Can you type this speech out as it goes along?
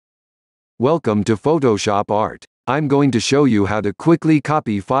Welcome to Photoshop Art. I'm going to show you how to quickly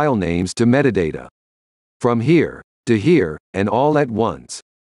copy file names to metadata. From here to here, and all at once.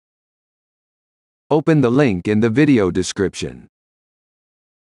 Open the link in the video description.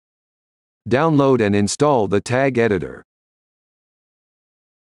 Download and install the tag editor.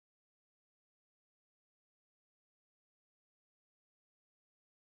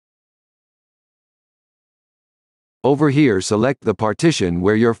 Over here, select the partition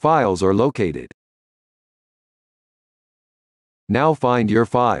where your files are located. Now find your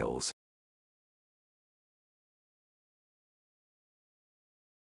files.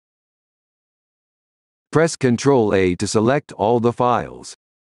 Press Ctrl-A to select all the files.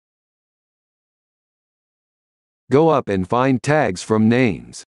 Go up and find tags from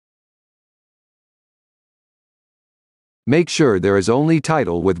names. Make sure there is only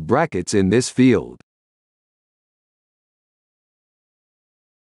title with brackets in this field.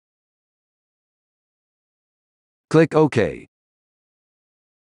 Click OK.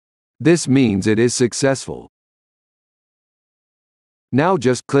 This means it is successful. Now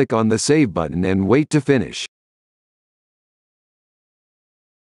just click on the Save button and wait to finish.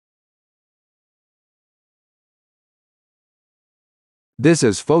 This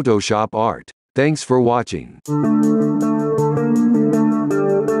is Photoshop Art. Thanks for watching.